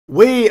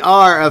We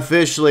are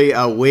officially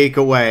a week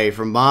away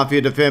from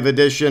Mafia Definitive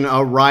Edition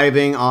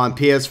arriving on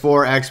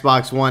PS4,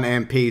 Xbox One,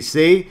 and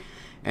PC.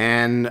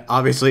 And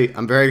obviously,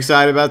 I'm very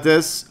excited about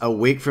this. A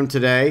week from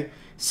today,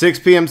 6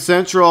 p.m.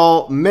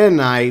 Central,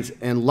 midnight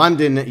in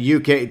London,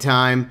 UK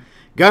time.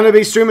 Gonna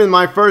be streaming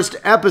my first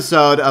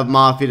episode of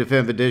Mafia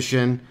Definitive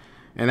Edition.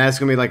 And that's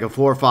gonna be like a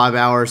 4 or 5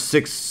 hour,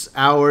 6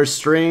 hour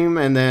stream.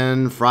 And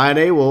then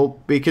Friday,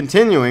 we'll be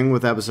continuing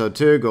with episode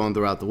 2, going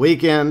throughout the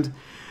weekend.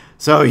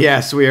 So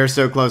yes, we are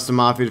so close to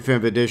Mafia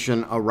Definitive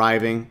Edition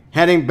arriving.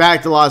 Heading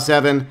back to Lost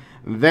Heaven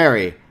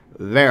very,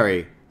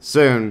 very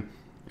soon.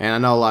 And I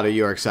know a lot of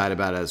you are excited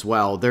about it as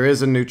well. There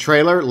is a new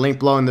trailer, link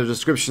below in the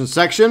description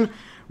section.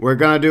 We're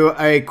going to do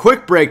a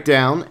quick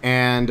breakdown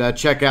and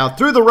check out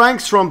through the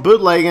ranks from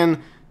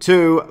bootlegging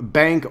to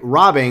bank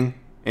robbing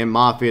in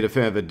Mafia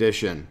Definitive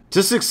Edition.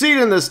 To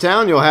succeed in this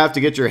town, you'll have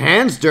to get your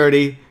hands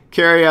dirty,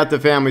 carry out the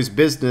family's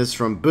business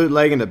from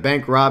bootlegging to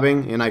bank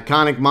robbing in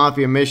iconic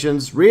Mafia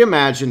missions,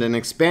 reimagined and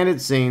expanded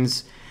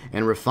scenes,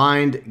 and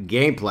refined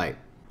gameplay.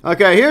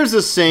 Okay, here's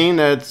a scene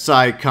that's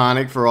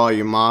iconic for all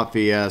you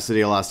Mafia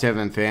City of Lost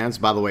Heaven fans.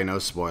 By the way, no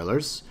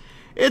spoilers.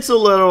 It's a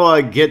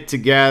little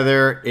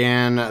get-together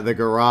in the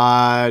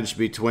garage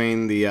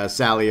between the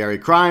Salieri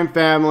crime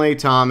family,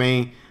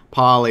 Tommy,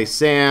 Polly,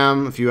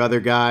 Sam, a few other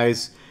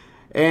guys.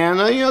 And,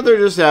 you know, they're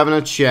just having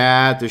a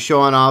chat. They're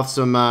showing off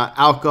some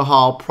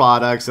alcohol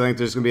products. I think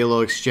there's going to be a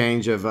little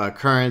exchange of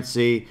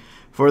currency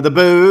for the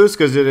booze,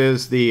 because it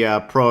is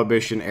the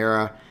Prohibition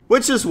era,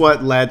 which is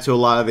what led to a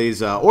lot of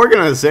these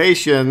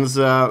organizations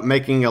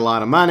making a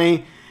lot of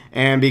money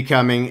and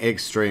becoming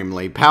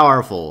extremely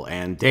powerful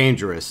and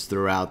dangerous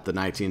throughout the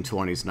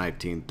 1920s,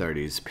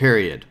 1930s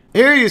period.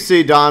 Here you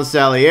see Don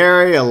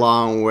Salieri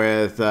along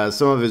with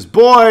some of his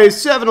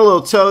boys having a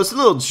little toast, a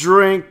little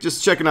drink,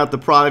 just checking out the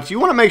product. You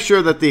want to make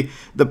sure that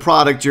the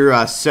product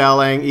you're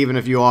selling, even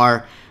if you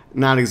are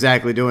not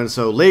exactly doing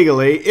so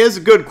legally, is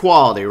good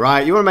quality,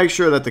 right? You want to make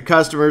sure that the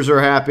customers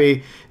are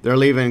happy. They're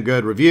leaving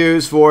good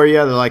reviews for you.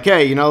 They're like,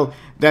 hey, you know,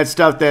 that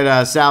stuff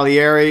that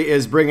Salieri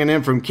is bringing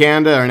in from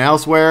Canada and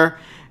elsewhere,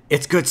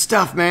 it's good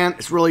stuff, man.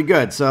 It's really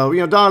good. So, you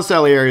know, Don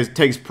Salieri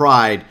takes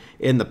pride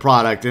in the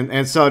product,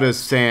 and so does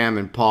Sam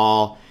and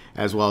Paul,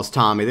 as well as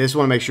Tommy. They just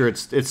want to make sure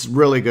it's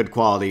really good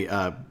quality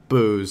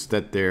booze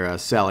that they're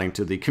selling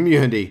to the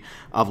community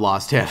of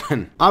Lost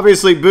Heaven.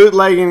 Obviously,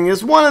 bootlegging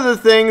is one of the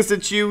things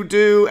that you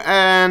do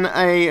in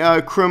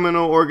a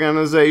criminal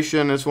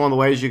organization. It's one of the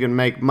ways you can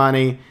make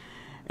money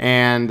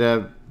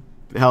and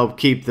help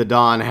keep the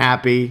Don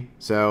happy.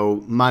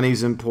 So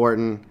money's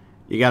important.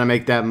 You got to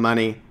make that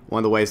money. One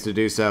of the ways to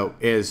do so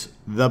is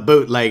the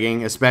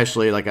bootlegging,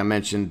 especially, like I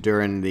mentioned,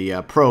 during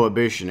the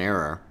Prohibition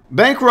era.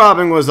 Bank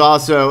robbing was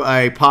also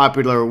a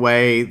popular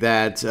way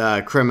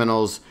that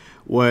criminals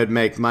would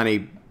make money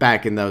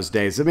back in those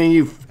days. I mean,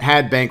 you've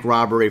had bank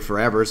robbery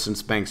forever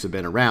since banks have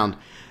been around.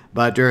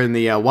 But during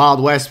the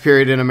Wild West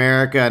period in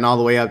America and all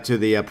the way up to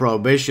the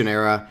Prohibition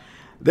era,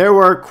 there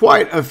were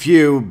quite a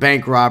few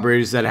bank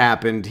robberies that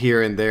happened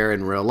here and there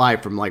in real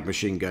life, from like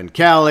Machine Gun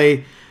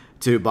Kelly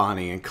to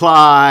Bonnie and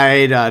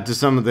Clyde, to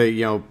some of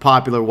the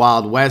popular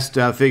Wild West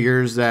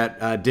figures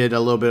that did a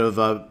little bit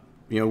of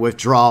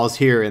withdrawals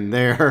here and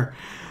there.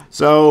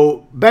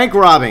 So bank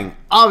robbing,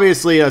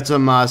 obviously it's a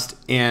must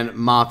in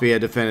Mafia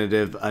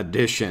Definitive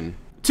Edition.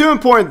 Two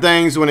important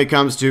things when it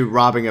comes to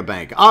robbing a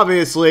bank.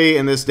 Obviously,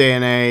 in this day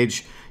and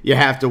age, you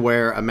have to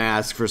wear a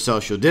mask for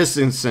social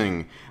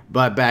distancing.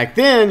 But back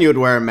then, you would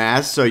wear a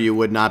mask so you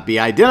would not be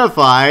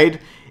identified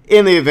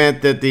in the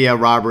event that the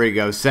robbery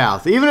goes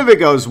south. Even if it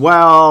goes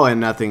well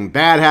and nothing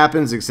bad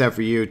happens except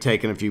for you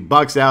taking a few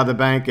bucks out of the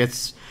bank,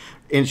 it's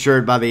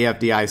insured by the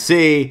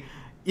FDIC.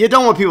 You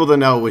don't want people to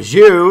know it was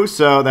you,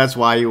 so that's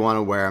why you want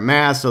to wear a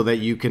mask so that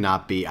you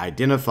cannot be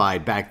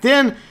identified. Back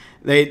then,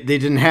 they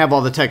didn't have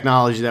all the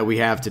technology that we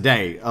have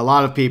today. A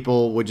lot of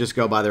people would just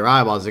go by their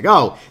eyeballs, like,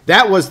 oh,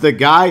 that was the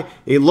guy.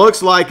 He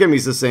looks like him.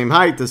 He's the same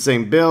height, the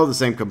same build, the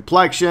same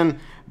complexion.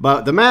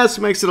 But the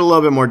mask makes it a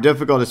little bit more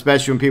difficult,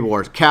 especially when people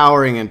are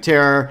cowering in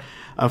terror,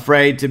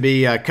 afraid to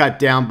be cut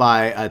down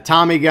by a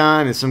Tommy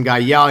gun and some guy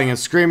yelling and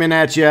screaming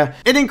at you.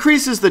 It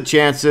increases the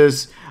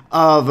chances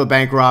of a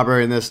bank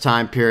robber in this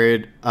time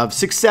period of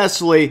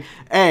successfully,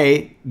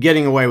 A,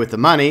 getting away with the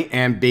money,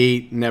 and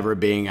B, never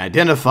being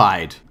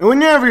identified. And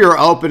whenever you're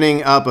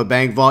opening up a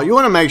bank vault, you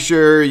want to make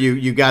sure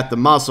you got the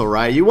muscle,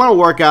 right? You want to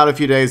work out a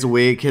few days a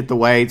week, hit the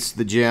weights,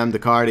 the gym, the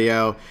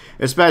cardio,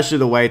 especially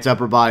the weights,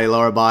 upper body,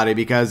 lower body,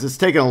 because it's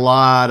taking a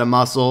lot of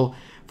muscle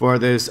for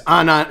this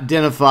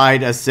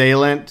unidentified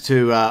assailant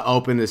to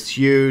open this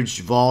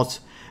huge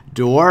vault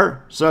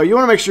door. So you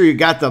want to make sure you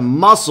got the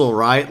muscle,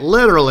 right?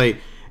 Literally,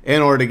 in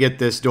order to get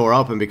this door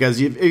open, because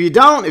if you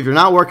don't, if you're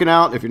not working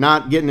out, if you're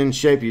not getting in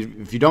shape,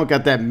 if you don't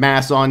got that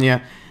mass on you,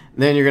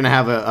 then you're going to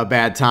have a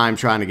bad time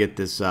trying to get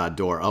this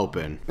door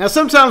open. Now,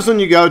 sometimes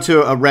when you go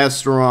to a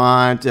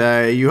restaurant,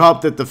 you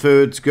hope that the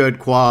food's good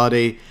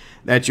quality,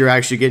 that you're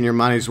actually getting your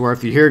money's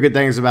worth. You hear good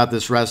things about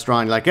this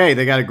restaurant. You're like, hey,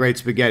 they got a great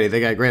spaghetti. They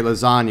got a great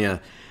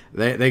lasagna.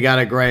 They got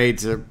a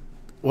great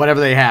whatever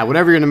they have,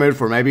 whatever you're in the mood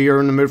for. Maybe you're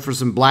in the mood for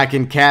some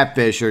blackened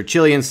catfish or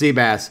Chilean sea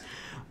bass.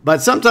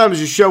 But sometimes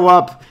you show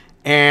up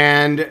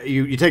and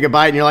you take a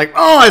bite and you're like,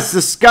 oh, it's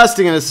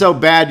disgusting and it's so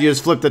bad you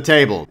just flip the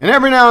table. And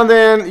every now and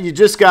then you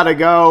just got to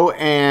go,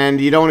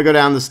 and you don't want to go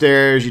down the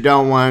stairs. You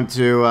don't want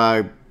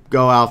to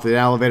go out the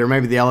elevator.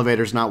 Maybe the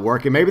elevator's not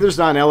working. Maybe there's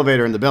not an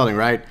elevator in the building,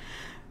 right?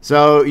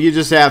 So you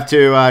just have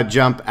to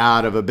jump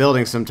out of a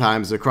building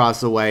sometimes across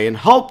the way and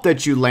hope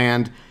that you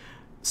land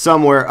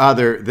somewhere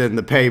other than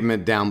the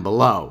pavement down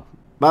below.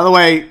 By the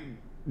way,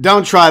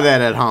 don't try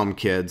that at home,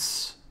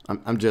 kids.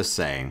 I'm just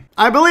saying.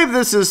 I believe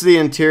this is the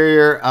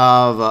interior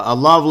of a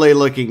lovely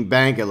looking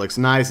bank. It looks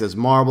nice as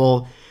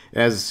marble. It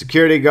has a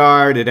security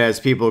guard. It has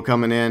people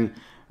coming in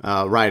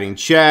writing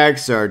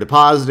checks or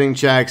depositing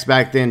checks.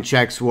 Back then,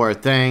 checks were a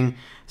thing.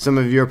 Some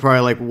of you are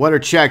probably like, what are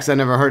checks? I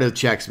never heard of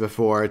checks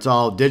before. It's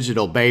all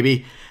digital,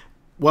 baby.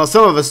 Well,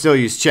 some of us still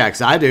use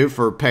checks. I do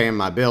for paying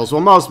my bills.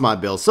 Well, most of my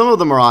bills. Some of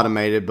them are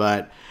automated,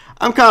 but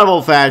I'm kind of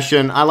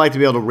old-fashioned. I like to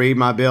be able to read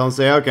my bill and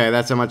say, okay,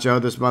 that's how much I owe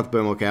this month.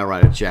 Boom, okay, I'll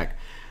write a check.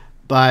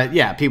 But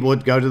yeah, people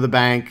would go to the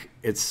bank.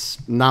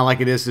 It's not like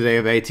it is today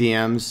of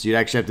ATMs. You'd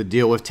actually have to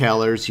deal with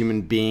tellers,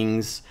 human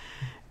beings,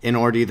 in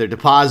order to either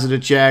deposit a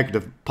check,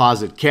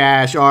 deposit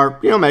cash, or,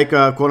 make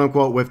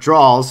quote-unquote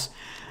withdrawals.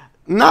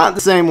 Not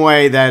the same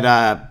way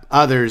that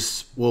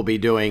others will be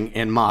doing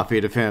in Mafia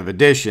Definitive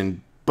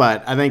Edition,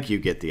 but I think you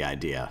get the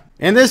idea.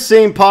 In this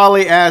scene,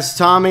 Paulie asks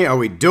Tommy, are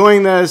we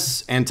doing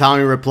this? And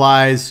Tommy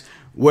replies,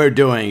 we're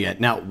doing it.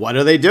 Now, what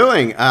are they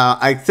doing?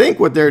 I think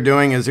what they're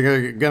doing is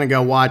they're going to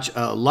go watch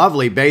a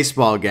lovely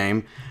baseball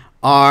game,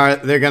 or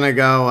they're going to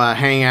go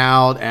hang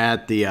out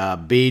at the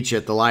beach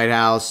at the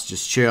lighthouse,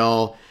 just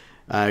chill,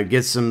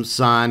 get some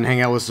sun,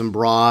 hang out with some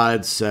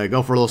broads,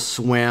 go for a little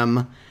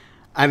swim.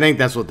 I think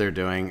that's what they're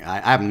doing.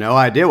 I have no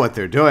idea what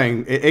they're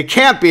doing. It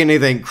can't be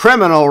anything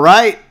criminal,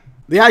 right?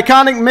 The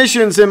iconic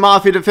missions in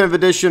Mafia Definitive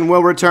Edition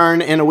will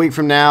return in a week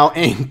from now,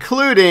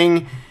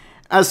 including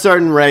a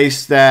certain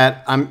race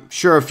that I'm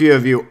sure a few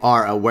of you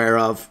are aware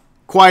of.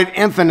 Quite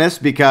infamous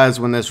because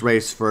when this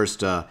race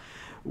first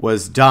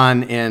was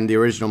done in the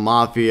original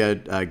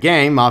Mafia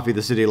game, Mafia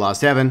the City of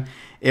Lost Heaven,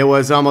 it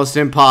was almost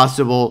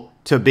impossible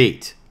to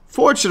beat.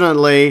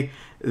 Fortunately,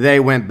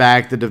 they went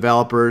back, the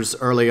developers,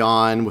 early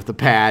on with the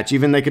patch.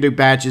 Even they could do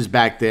patches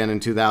back then in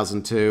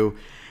 2002.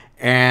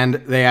 And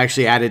they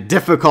actually added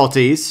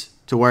difficulties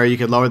to where you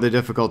could lower the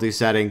difficulty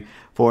setting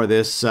for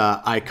this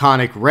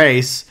iconic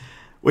race,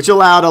 which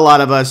allowed a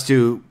lot of us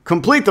to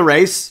complete the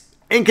race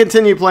and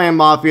continue playing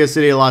Mafia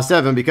City of Lost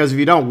Heaven, because if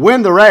you don't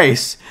win the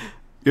race,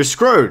 you're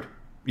screwed.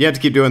 You have to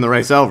keep doing the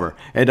race over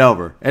and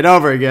over and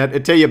over again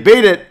until you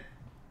beat it,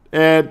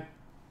 and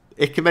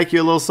it can make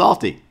you a little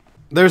salty.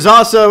 There's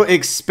also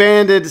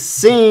expanded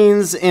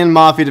scenes in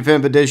Mafia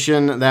Definitive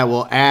Edition that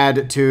will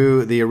add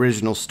to the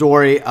original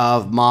story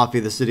of Mafia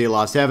the City of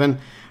Lost Heaven.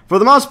 For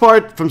the most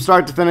part, from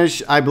start to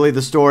finish, I believe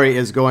the story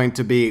is going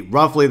to be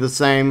roughly the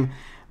same,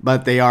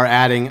 but they are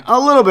adding a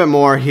little bit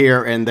more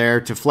here and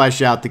there to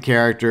flesh out the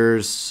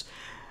characters,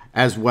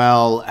 as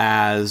well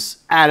as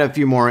add a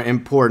few more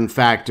important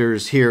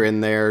factors here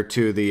and there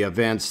to the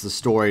events, the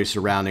story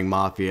surrounding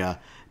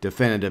Mafia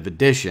Definitive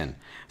Edition.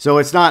 So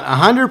it's not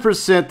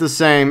 100% the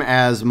same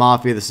as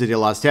Mafia the City of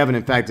Lost Heaven.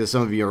 In fact, as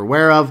some of you are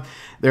aware of,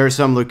 there are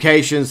some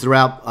locations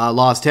throughout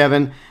Lost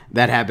Heaven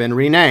that have been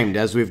renamed,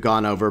 as we've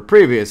gone over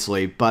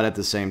previously. But at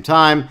the same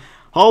time,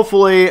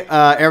 hopefully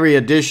every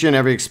edition,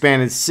 every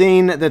expanded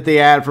scene that they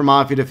add for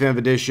Mafia Definitive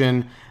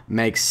Edition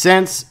makes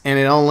sense, and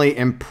it only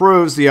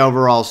improves the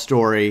overall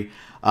story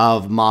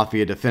of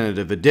Mafia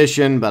Definitive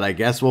Edition. But I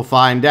guess we'll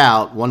find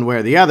out one way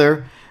or the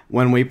other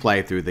when we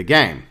play through the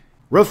game.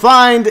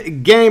 Refined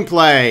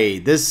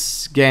gameplay.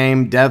 This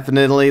game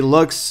definitely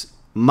looks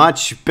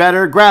much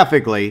better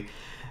graphically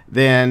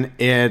than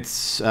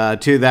its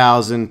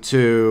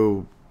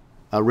 2002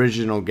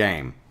 original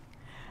game.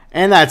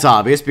 And that's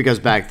obvious because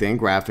back then,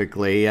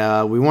 graphically,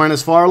 we weren't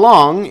as far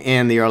along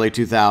in the early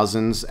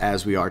 2000s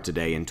as we are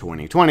today in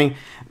 2020.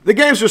 The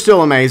games are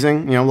still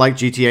amazing, like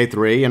GTA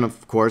 3 and,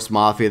 of course,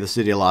 Mafia the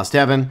City of Lost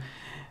Heaven.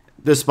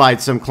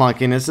 Despite some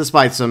clunkiness,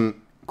 despite some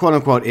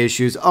quote-unquote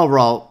issues,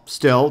 overall,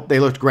 still, they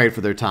looked great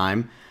for their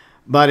time.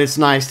 But it's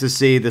nice to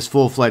see this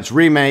full-fledged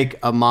remake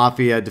of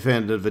Mafia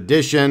Definitive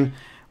Edition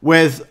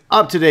with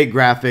up-to-date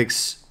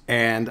graphics,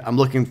 and I'm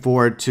looking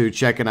forward to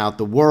checking out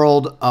the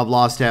world of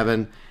Lost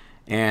Heaven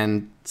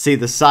and see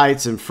the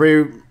sights and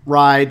free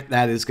ride.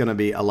 That is going to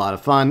be a lot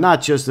of fun,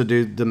 not just to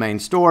do the main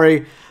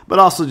story, but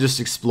also just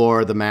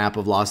explore the map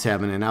of Lost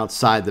Heaven and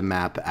outside the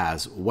map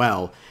as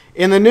well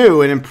in the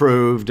new and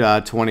improved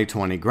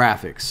 2020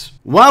 graphics.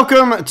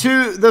 Welcome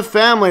to the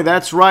family.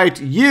 That's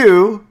right,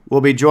 you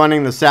will be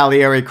joining the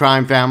Salieri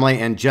crime family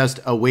in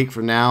just a week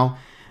from now.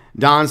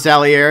 Don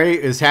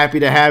Salieri is happy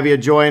to have you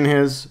join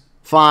his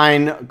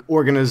fine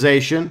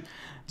organization.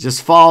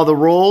 Just follow the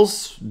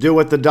rules, do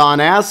what the Don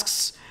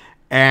asks,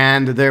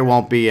 and there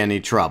won't be any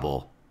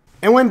trouble.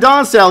 And when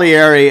Don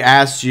Salieri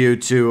asks you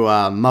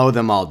to mow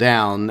them all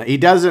down, he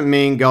doesn't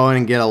mean go in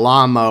and get a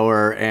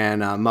lawnmower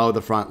and mow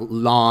the front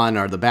lawn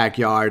or the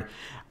backyard.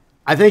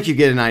 I think you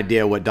get an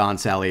idea what Don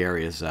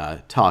Salieri is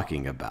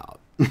talking about.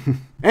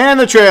 And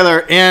the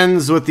trailer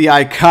ends with the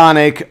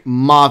iconic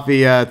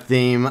Mafia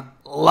theme.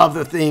 Love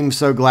the theme.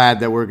 So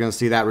glad that we're going to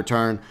see that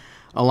return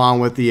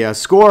along with the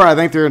score. I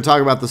think they're going to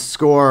talk about the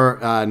score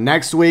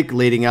next week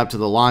leading up to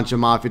the launch of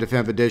Mafia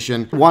Definitive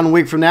Edition. 1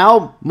 week from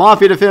now,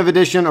 Mafia Definitive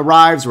Edition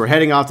arrives. We're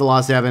heading off to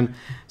Lost Heaven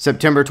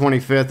September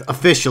 25th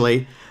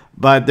officially.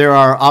 But there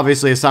are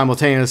obviously a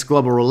simultaneous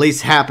global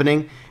release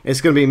happening.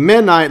 It's going to be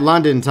midnight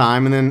London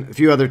time and then a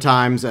few other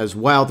times as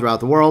well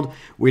throughout the world.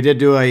 We did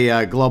do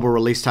a global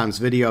release times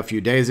video a few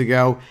days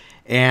ago.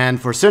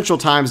 And for Central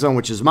Time Zone,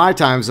 which is my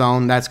time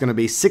zone, that's going to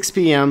be 6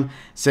 p.m.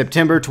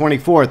 September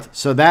 24th.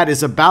 So that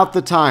is about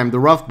the time, the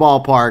rough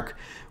ballpark,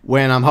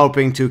 when I'm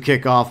hoping to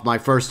kick off my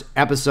first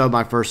episode,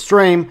 my first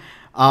stream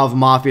of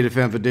Mafia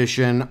Definitive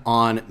Edition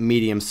on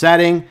medium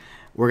setting.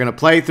 We're going to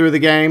play through the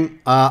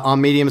game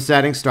on medium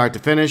setting, start to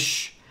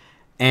finish.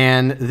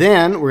 And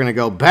then we're going to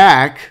go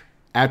back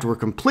after we're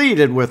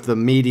completed with the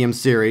medium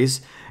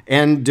series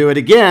and do it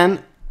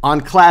again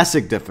on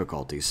classic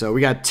difficulty. So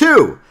we got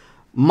 2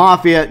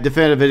 Mafia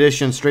Definitive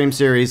Edition stream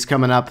series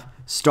coming up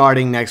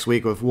starting next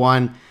week with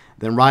one.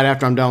 Then right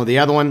after I'm done with the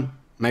other one,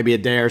 maybe a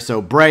day or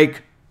so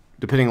break,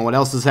 depending on what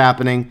else is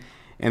happening.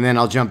 And then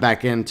I'll jump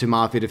back into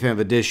Mafia Definitive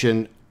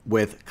Edition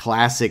with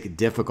classic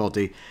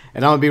difficulty.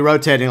 And I'm going to be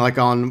rotating, like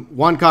on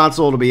one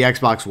console, it'll be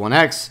Xbox One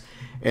X.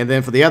 And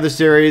then for the other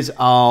series,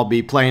 I'll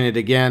be playing it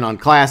again on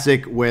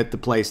classic with the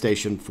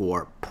PlayStation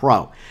 4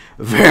 Pro.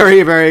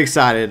 Very, very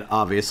excited,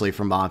 obviously,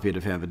 for Mafia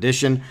Definitive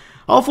Edition.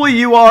 Hopefully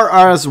you are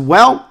as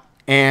well.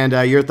 And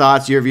your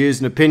thoughts, your views,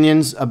 and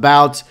opinions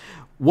about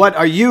what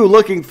are you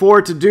looking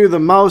forward to do the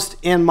most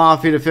in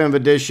Mafia Definitive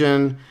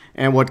Edition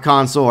and what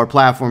console or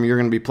platform you're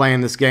going to be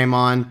playing this game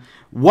on.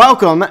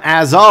 Welcome,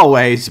 as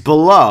always,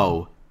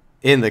 below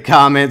in the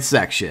comments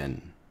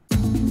section.